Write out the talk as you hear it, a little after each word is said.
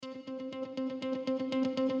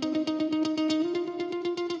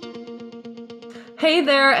Hey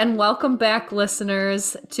there, and welcome back,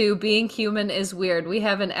 listeners, to Being Human is Weird. We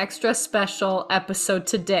have an extra special episode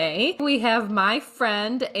today. We have my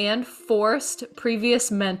friend and forced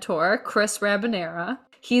previous mentor, Chris Rabanera.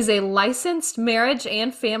 He's a licensed marriage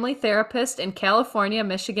and family therapist in California,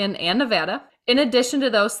 Michigan, and Nevada. In addition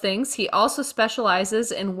to those things, he also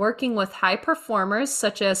specializes in working with high performers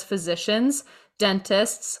such as physicians,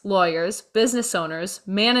 dentists, lawyers, business owners,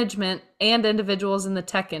 management, and individuals in the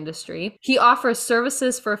tech industry. He offers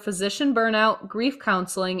services for physician burnout, grief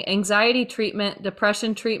counseling, anxiety treatment,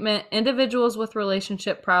 depression treatment, individuals with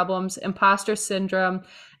relationship problems, imposter syndrome,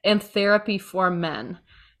 and therapy for men.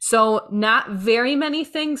 So not very many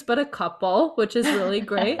things, but a couple, which is really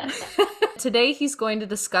great. Today, he's going to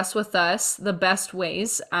discuss with us the best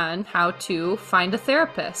ways on how to find a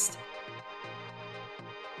therapist.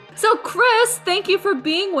 So, Chris, thank you for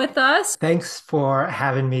being with us. Thanks for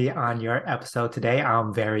having me on your episode today.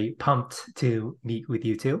 I'm very pumped to meet with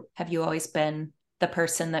you too. Have you always been the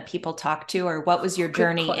person that people talk to, or what was your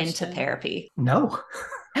journey into therapy? No.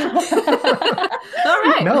 All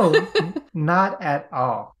right. No, not at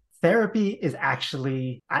all. Therapy is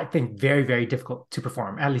actually, I think, very, very difficult to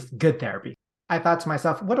perform, at least good therapy. I thought to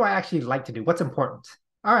myself, what do I actually like to do? What's important?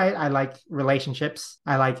 All right, I like relationships.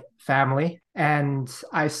 I like family. And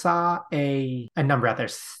I saw a number out there,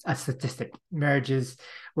 a statistic. Marriages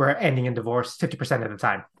were ending in divorce 50% of the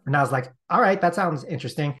time. And I was like, all right, that sounds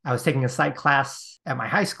interesting. I was taking a psych class at my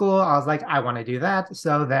high school. I was like, I want to do that.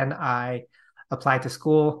 So then I applied to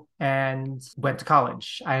school and went to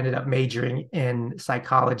college. I ended up majoring in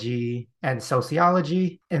psychology and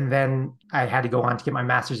sociology. And then I had to go on to get my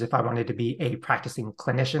master's if I wanted to be a practicing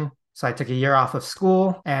clinician. So I took a year off of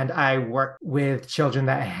school and I worked with children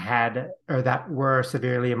that were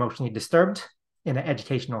severely emotionally disturbed in an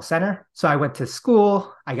educational center. So I went to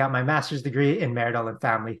school. I got my master's degree in marital and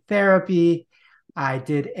family therapy. I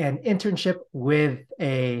did an internship with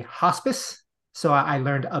a hospice. So I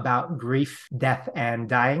learned about grief, death, and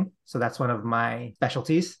dying. So that's one of my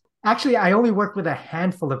specialties. Actually, I only work with a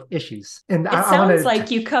handful of issues. And it sounds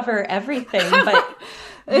like you cover everything, but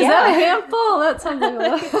is that a handful? That sounds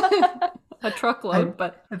like a truckload,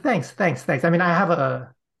 but thanks. I mean, I have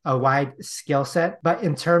a wide skill set, but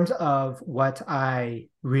in terms of what I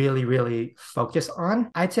really, really focus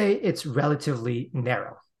on, I'd say it's relatively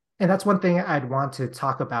narrow. And that's one thing I'd want to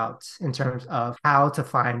talk about in terms of how to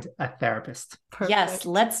find a therapist. Perfect. Yes,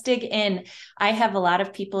 let's dig in. I have a lot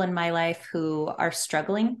of people in my life who are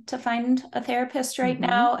struggling to find a therapist right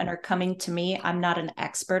now and are coming to me. I'm not an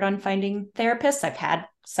expert on finding therapists. I've had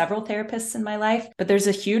several therapists in my life, but there's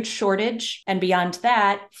a huge shortage. And beyond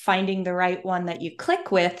that, finding the right one that you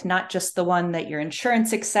click with, not just the one that your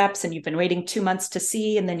insurance accepts and you've been waiting 2 months to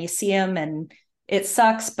see, and then you see them and it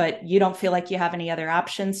sucks, but you don't feel like you have any other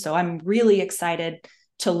options. So I'm really excited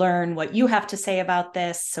to learn what you have to say about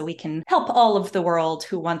this so we can help all of the world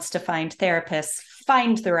who wants to find therapists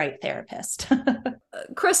find the right therapist.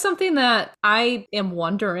 Chris, something that I am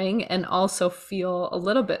wondering and also feel a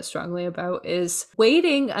little bit strongly about is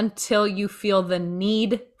waiting until you feel the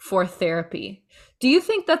need for therapy. Do you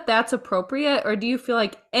think that that's appropriate, or do you feel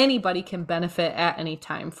like anybody can benefit at any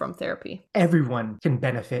time from therapy? Everyone can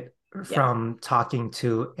benefit from talking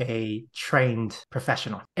to a trained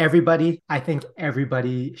professional. I think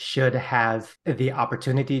everybody should have the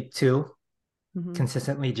opportunity to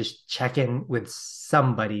consistently just check in with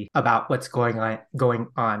somebody about what's going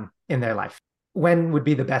on in their life. When would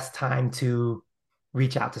be the best time to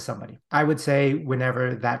reach out to somebody? I would say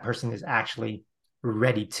whenever that person is actually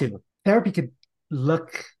ready to. Therapy could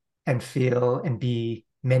look and feel and be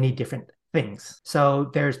many different things. So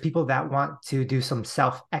there's people that want to do some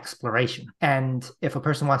self-exploration. And if a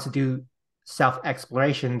person wants to do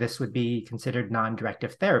self-exploration, this would be considered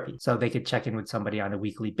non-directive therapy. So they could check in with somebody on a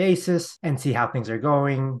weekly basis and see how things are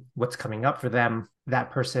going, what's coming up for them.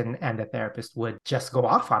 That person and the therapist would just go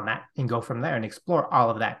off on that and go from there and explore all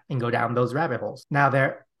of that and go down those rabbit holes. Now,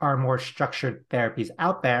 there are more structured therapies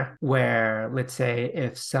out there where, let's say,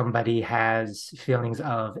 if somebody has feelings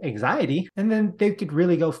of anxiety, and then they could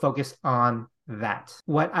really go focus on that.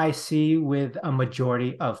 What I see with a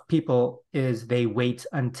majority of people is they wait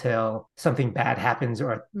until something bad happens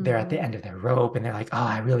or they're at the end of their rope and they're like, oh,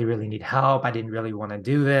 I really, really need help. I didn't really want to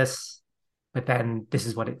do this. But then this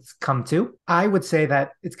is what it's come to. I would say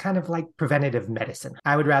that it's kind of like preventative medicine.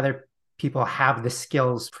 I would rather people have the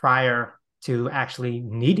skills prior to actually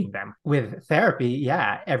needing them. With therapy,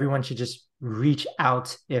 yeah, everyone should just reach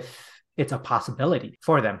out if it's a possibility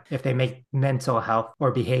for them if they make mental health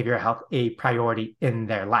or behavioral health a priority in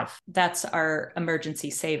their life. That's our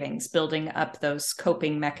emergency savings, building up those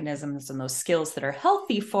coping mechanisms and those skills that are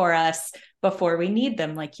healthy for us before we need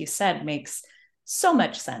them, like you said, makes so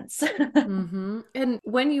much sense. Mm-hmm. And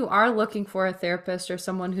when you are looking for a therapist or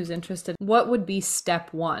someone who's interested, what would be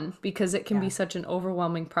step one? Because it can be such an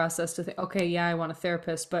overwhelming process to think, okay, yeah, I want a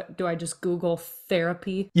therapist, but do I just Google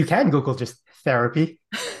therapy? You can Google just therapy.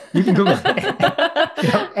 You can Google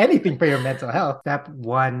anything for your mental health. Step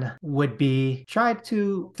one would be try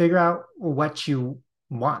to figure out what you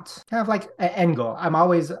want. Kind of like an end goal.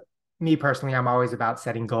 Me personally, I'm always about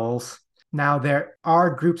setting goals. Now, there are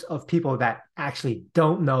groups of people that actually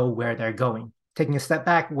don't know where they're going. Taking a step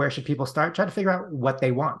back, where should people start? Try to figure out what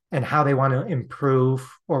they want and how they want to improve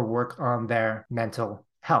or work on their mental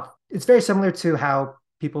health. It's very similar to how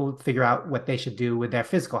people figure out what they should do with their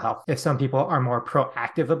physical health. If some people are more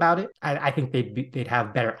proactive about it, I think they'd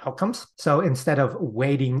have better outcomes. So instead of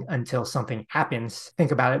waiting until something happens,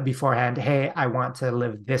 think about it beforehand. Hey, I want to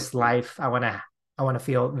live this life. I want to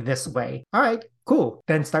feel this way. All right, cool.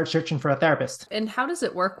 Then start searching for a therapist. And how does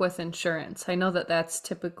it work with insurance? I know that that's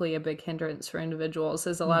typically a big hindrance for individuals,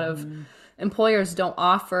 as a lot of employers don't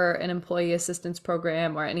offer an employee assistance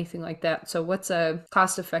program or anything like that. So what's a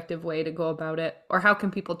cost-effective way to go about it? Or how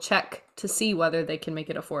can people check to see whether they can make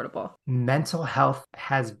it affordable? Mental health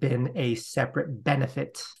has been a separate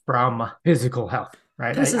benefit from physical health,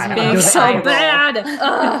 right? This is being so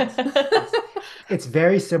bad. It's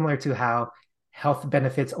very similar to how health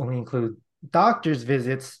benefits only include doctor's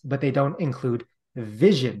visits, but they don't include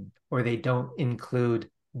vision or they don't include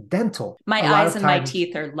dental. My eyes and my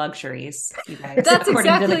teeth are luxuries, you guys. That's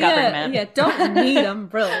according exactly to the government. Yeah, don't need them,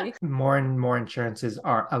 really. More and more insurances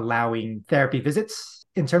are allowing therapy visits.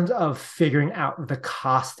 In terms of figuring out the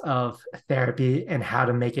cost of therapy and how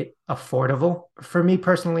to make it affordable, for me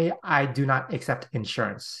personally, I do not accept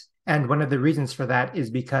insurance. And one of the reasons for that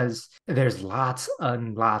is because there's lots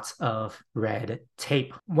and lots of red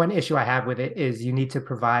tape. One issue I have with it is you need to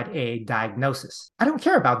provide a diagnosis. I don't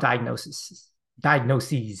care about diagnoses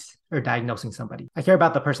or diagnosing somebody. I care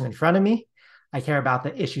about the person in front of me. I care about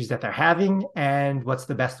the issues that they're having and what's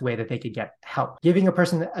the best way that they could get help. Giving a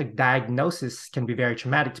person a diagnosis can be very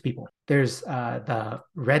traumatic to people. There's the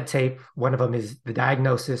red tape. One of them is the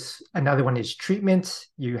diagnosis. Another one is treatment.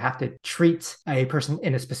 You have to treat a person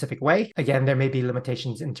in a specific way. Again, there may be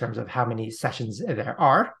limitations in terms of how many sessions there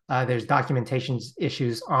are. There's documentation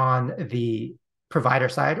issues on the provider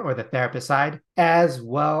side or the therapist side, as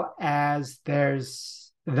well as there's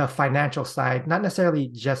the financial side, not necessarily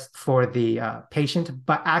just for the patient,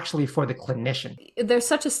 but actually for the clinician. There's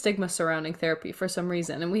such a stigma surrounding therapy for some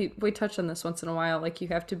reason. And we touch on this once in a while, like you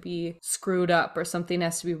have to be screwed up or something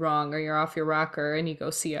has to be wrong or you're off your rocker and you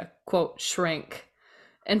go see a, quote, shrink.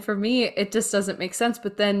 And for me, it just doesn't make sense.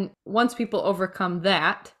 But then once people overcome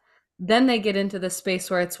that, then they get into the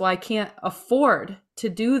space where it's, well, I can't afford to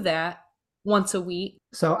do that once a week.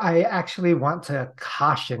 So I actually want to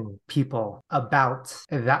caution people about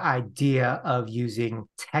the idea of using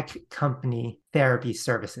tech company therapy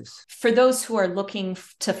services. For those who are looking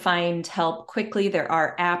to find help quickly, there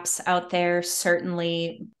are apps out there.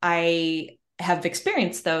 Certainly, I have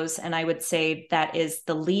experienced those, and I would say that is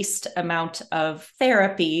the least amount of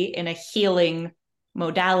therapy in a healing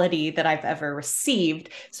modality that I've ever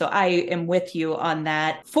received. So I am with you on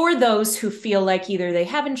that. For those who feel like either they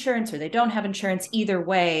have insurance or they don't have insurance, either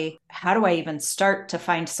way, how do I even start to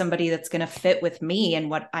find somebody that's going to fit with me and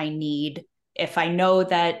what I need? If I know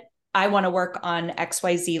that I want to work on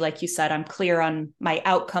XYZ, like you said, I'm clear on my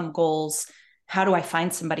outcome goals. How do I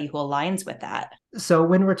find somebody who aligns with that? So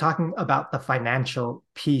when we're talking about the financial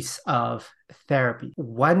piece of therapy,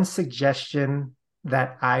 one suggestion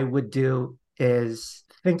that I would do is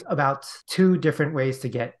think about two different ways to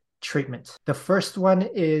get treatment. The first one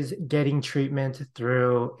is getting treatment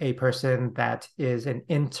through a person that is an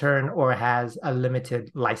intern or has a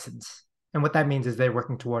limited license. And what that means is they're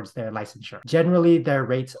working towards their licensure. Generally, their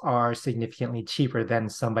rates are significantly cheaper than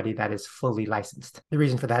somebody that is fully licensed. The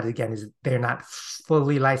reason for that, again, is they're not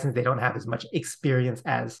fully licensed. They don't have as much experience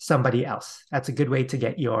as somebody else. That's a good way to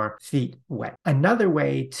get your feet wet. Another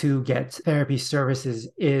way to get therapy services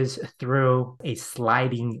is through a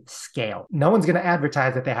sliding scale. No one's going to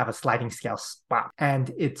advertise that they have a sliding scale spot. And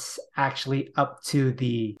it's actually up to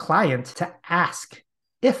the client to ask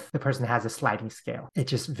if the person has a sliding scale. It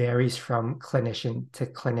just varies from clinician to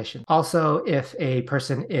clinician. Also, if a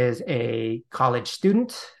person is a college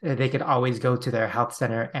student, they could always go to their health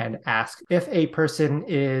center and ask. If a person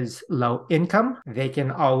is low income, they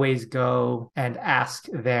can always go and ask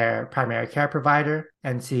their primary care provider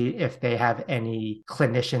and see if they have any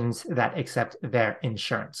clinicians that accept their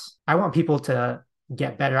insurance. I want people to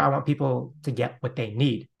get better. I want people to get what they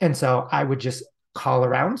need. And so I would just call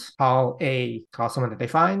around, call someone that they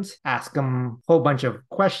find, ask them a whole bunch of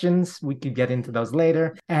questions. We could get into those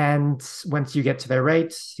later. And once you get to their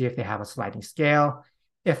rates, see if they have a sliding scale.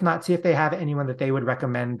 If not, see if they have anyone that they would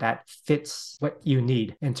recommend that fits what you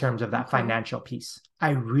need in terms of that financial piece.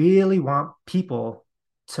 I really want people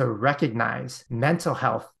to recognize mental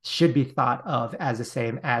health should be thought of as the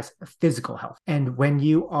same as physical health. And when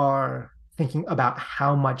you are thinking about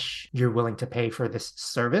how much you're willing to pay for this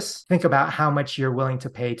service, think about how much you're willing to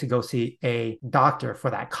pay to go see a doctor for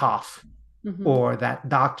that cough or that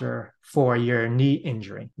doctor for your knee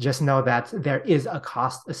injury. Just know that there is a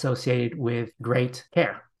cost associated with great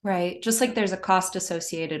care. Right. Just like there's a cost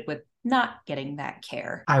associated with not getting that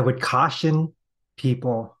care. I would caution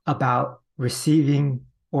people about receiving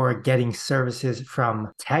or getting services from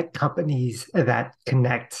tech companies that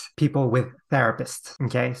connect people with therapists.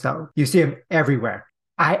 Okay, so you see them everywhere.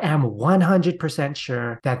 I am 100%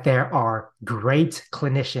 sure that there are great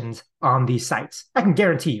clinicians on these sites. I can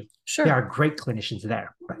guarantee you there are great clinicians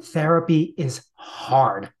there. But therapy is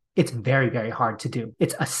hard. It's very, very hard to do.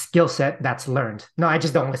 It's a skill set that's learned. No, I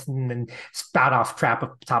just don't listen and spout off crap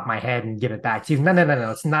off the top of my head and give it back to you. No.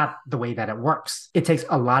 It's not the way that it works. It takes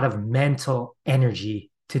a lot of mental energy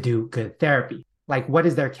to do good therapy. Like, what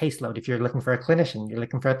is their caseload? If you're looking for a clinician, you're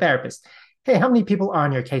looking for a therapist. Hey, how many people are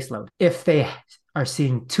on your caseload? If they are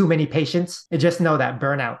seeing too many patients, just know that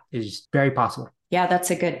burnout is very possible. Yeah,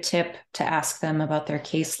 that's a good tip to ask them about their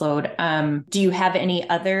caseload. Do you have any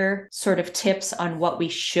other sort of tips on what we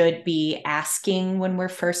should be asking when we're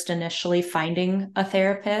first initially finding a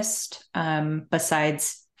therapist?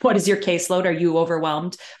 Besides, what is your caseload? Are you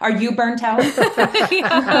overwhelmed? Are you burnt out?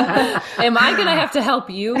 Am I going to have to help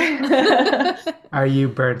you? Are you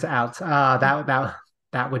burnt out?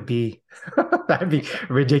 That would be that'd be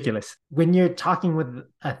ridiculous. When you're talking with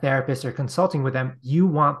a therapist or consulting with them, you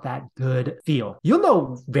want that good feel. You'll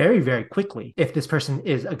know very, very quickly if this person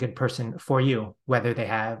is a good person for you, if they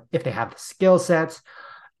have the skill sets,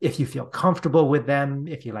 if you feel comfortable with them,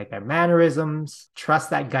 if you like their mannerisms. Trust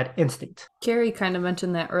that gut instinct. Carrie kind of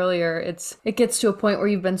mentioned that earlier. It gets to a point where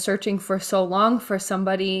you've been searching for so long for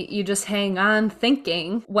somebody, you just hang on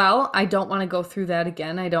thinking, well, I don't want to go through that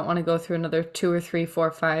again. I don't want to go through another 2 or 3, 4,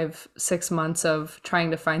 5, 6 months of trying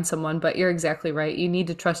to find someone. But you're exactly right. You need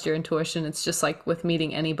to trust your intuition. It's just like with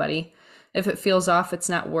meeting anybody. If it feels off, it's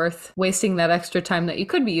not worth wasting that extra time that you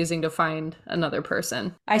could be using to find another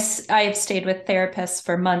person. I have stayed with therapists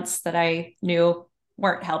for months that I knew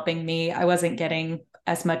weren't helping me. I wasn't getting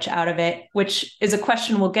as much out of it, which is a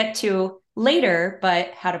question we'll get to later,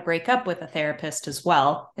 but how to break up with a therapist as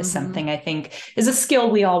well is something I think is a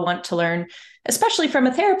skill we all want to learn, especially from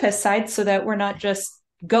a therapist side, so that we're not just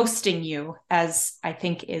ghosting you, as I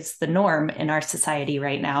think is the norm in our society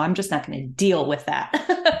right now. I'm just not going to deal with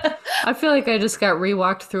that. I feel like I just got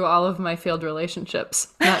rewalked through all of my failed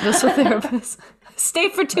relationships, not just with therapists.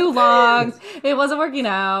 Stayed for too long. It wasn't working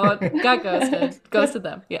out. Got ghosted. Ghosted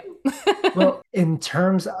them. Yeah. Well, in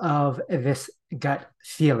terms of this gut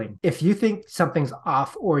feeling, if you think something's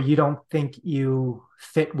off or you don't think you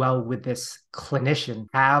fit well with this clinician,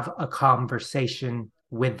 have a conversation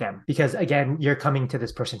with them. Because again, you're coming to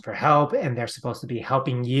this person for help and they're supposed to be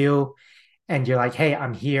helping you. And you're like, hey,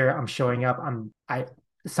 I'm here. I'm showing up.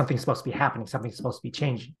 Something's supposed to be happening. Something's supposed to be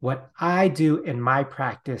changing. What I do in my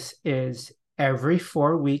practice is every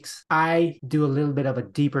 4 weeks, I do a little bit of a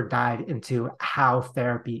deeper dive into how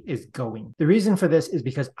therapy is going. The reason for this is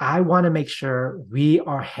because I want to make sure we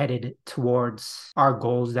are headed towards our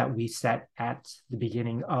goals that we set at the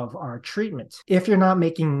beginning of our treatment. If you're not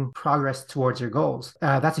making progress towards your goals,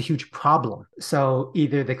 that's a huge problem. So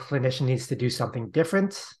either the clinician needs to do something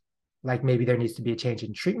different, like maybe there needs to be a change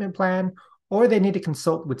in treatment plan, or they need to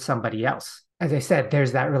consult with somebody else. As I said,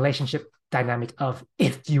 there's that relationship dynamic of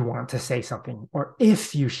if you want to say something or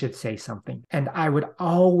if you should say something. And I would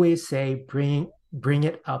always say bring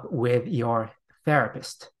it up with your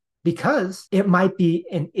therapist, because it might be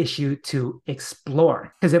an issue to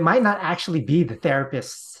explore, because it might not actually be the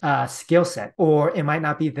therapist's skill set, or it might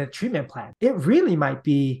not be the treatment plan. It really might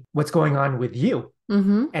be what's going on with you.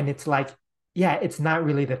 And it's like, yeah, it's not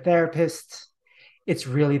really the therapist. it's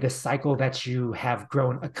really the cycle that you have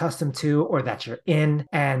grown accustomed to or that you're in.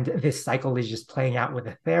 And this cycle is just playing out with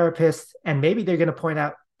a therapist. And maybe they're going to point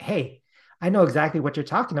out, hey, I know exactly what you're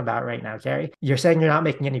talking about right now, Carrie. You're saying you're not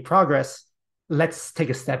making any progress. Let's take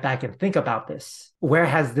a step back and think about this. Where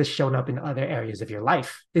has this shown up in other areas of your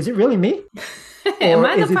life? Is it really me? Am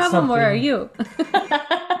I the problem or are you?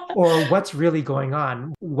 Or what's really going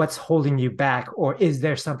on? What's holding you back? Or is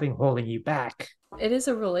there something holding you back? It is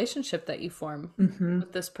a relationship that you form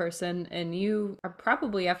with this person, and you are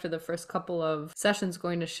probably after the first couple of sessions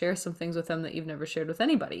going to share some things with them that you've never shared with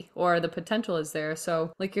anybody, or the potential is there.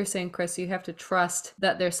 So like you're saying, Chris, you have to trust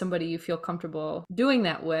that there's somebody you feel comfortable doing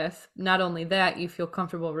that with. Not only that, you feel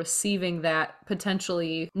comfortable receiving that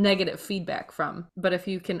potentially negative feedback from. But if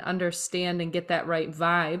you can understand and get that right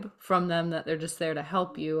vibe from them, that they're just there to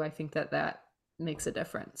help you, I think that makes a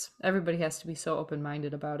difference. Everybody has to be so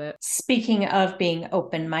open-minded about it. Speaking of being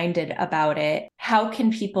open-minded about it, how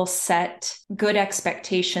can people set good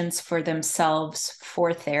expectations for themselves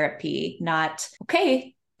for therapy? Not,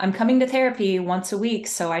 okay, I'm coming to therapy once a week,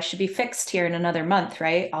 so I should be fixed here in another month,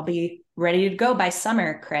 right? I'll be ready to go by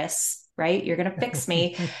summer, Chris, right? You're going to fix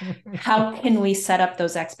me. How can we set up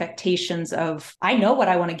those expectations of, I know what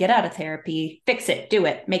I want to get out of therapy, fix it, do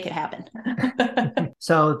it, make it happen?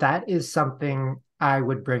 So that is something I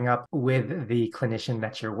would bring up with the clinician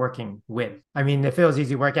that you're working with. I mean, if it was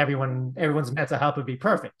easy work, everyone's mental health would be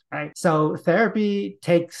perfect, right? So therapy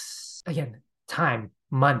takes, again, time,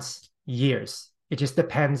 months, years. It just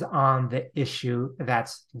depends on the issue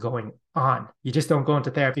that's going on. You just don't go into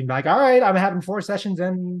therapy and be like, all right, I'm having 4 sessions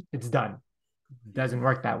and it's done. It doesn't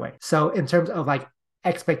work that way. So in terms of like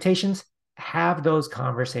expectations, have those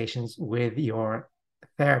conversations with your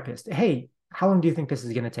therapist. Hey, how long do you think this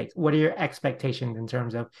is going to take? What are your expectations in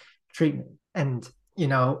terms of treatment? And,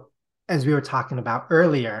 as we were talking about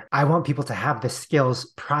earlier, I want people to have the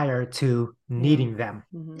skills prior to needing them.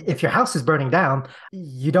 Mm-hmm. If your house is burning down,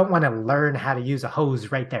 you don't want to learn how to use a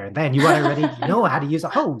hose right there and then. You want to already know how to use a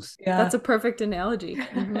hose. Yeah. That's a perfect analogy.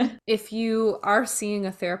 Mm-hmm. If you are seeing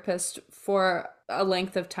a therapist for a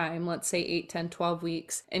length of time, let's say 8, 10, 12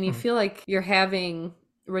 weeks, and you feel like you're having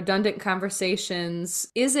redundant conversations,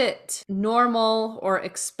 is it normal or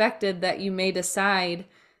expected that you may decide,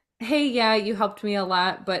 hey, yeah, you helped me a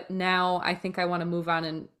lot, but now I think I want to move on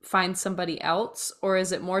and find somebody else? Or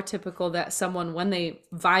is it more typical that someone, when they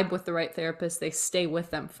vibe with the right therapist, they stay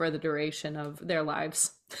with them for the duration of their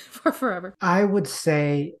lives for forever? I would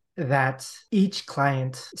say that each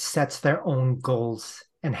client sets their own goals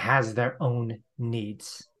and has their own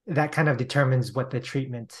needs. That kind of determines what the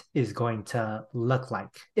treatment is going to look like.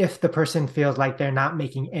 If the person feels like they're not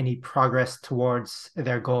making any progress towards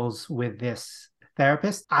their goals with this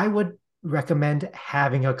therapist, I would recommend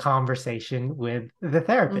having a conversation with the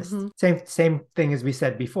therapist. Mm-hmm. Same thing as we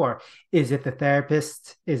said before. Is it the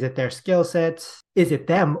therapist? Is it their skill set? Is it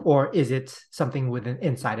them, or is it something within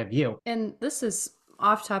inside of you? And this is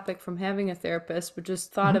off topic from having a therapist, but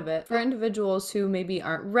just thought of it. For individuals who maybe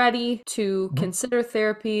aren't ready to consider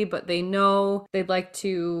therapy, but they know they'd like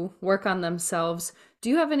to work on themselves, do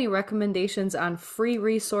you have any recommendations on free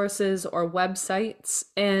resources or websites?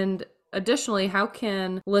 And additionally, how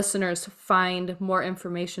can listeners find more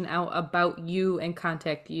information out about you and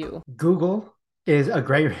contact you? Google is a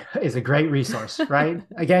great resource, right?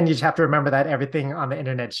 Again, you just have to remember that everything on the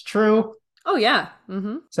internet's true. Oh, yeah.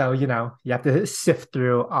 Mm-hmm. So, you have to sift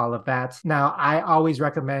through all of that. Now, I always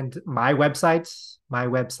recommend my website. My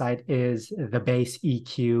website is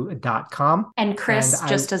thebaseeq.com. And Chris,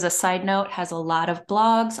 just as a side note, has a lot of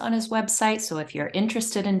blogs on his website. So if you're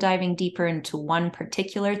interested in diving deeper into one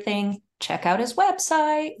particular thing, check out his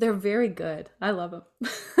website. They're very good. I love them.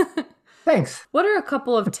 Thanks. What are a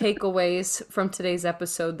couple of takeaways from today's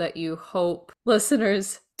episode that you hope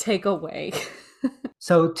listeners take away?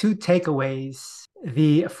 So 2 takeaways.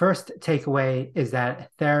 The first takeaway is that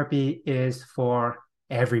therapy is for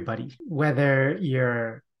everybody. Whether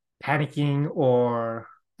you're panicking or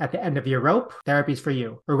at the end of your rope, therapy is for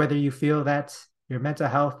you. Or whether you feel that your mental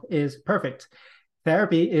health is perfect,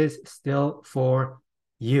 therapy is still for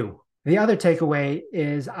you. The other takeaway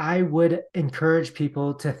is I would encourage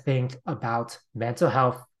people to think about mental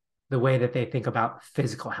health the way that they think about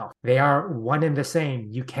physical health. They are one and the same.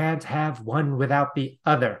 You can't have one without the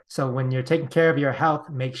other. So when you're taking care of your health,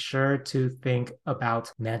 make sure to think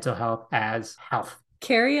about mental health as health.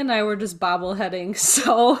 Carrie and I were just bobbleheading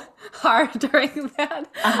so hard during that.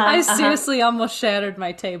 I seriously almost shattered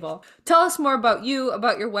my table. Tell us more about you,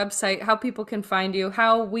 about your website, how people can find you,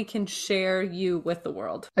 how we can share you with the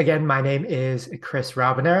world. Again, my name is Chris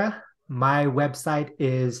Rabanera. My website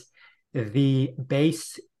is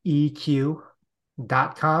thebaseeq.com.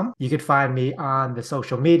 chris@thebaseEQ.com. You could find me on the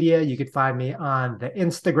social media. You could find me on the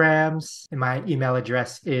Instagrams. And my email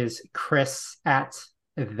address is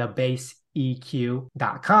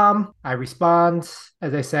chris@thebaseEQ.com. I respond.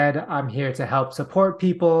 As I said, I'm here to help support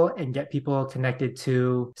people and get people connected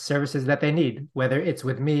to services that they need, whether it's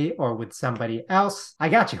with me or with somebody else. I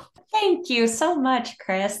got you. Thank you so much,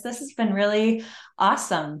 Chris. This has been really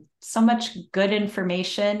awesome. So much good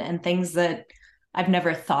information and things that I've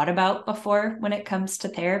never thought about before when it comes to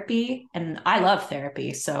therapy. And I love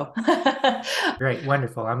therapy. So great.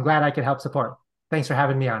 Wonderful. I'm glad I could help support. Thanks for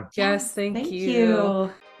having me on. Yes, thank Thank you.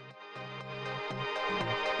 you.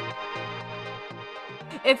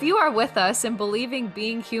 If you are with us and believing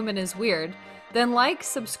being human is weird, then like,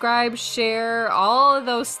 subscribe, share, all of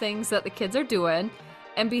those things that the kids are doing.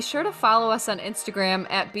 And be sure to follow us on Instagram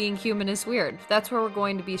at Being Human is Weird. That's where we're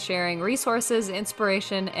going to be sharing resources,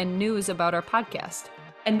 inspiration, and news about our podcast.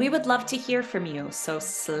 And we would love to hear from you. So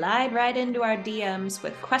slide right into our DMs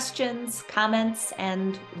with questions, comments,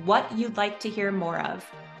 and what you'd like to hear more of.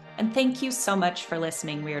 And thank you so much for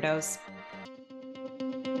listening, Weirdos.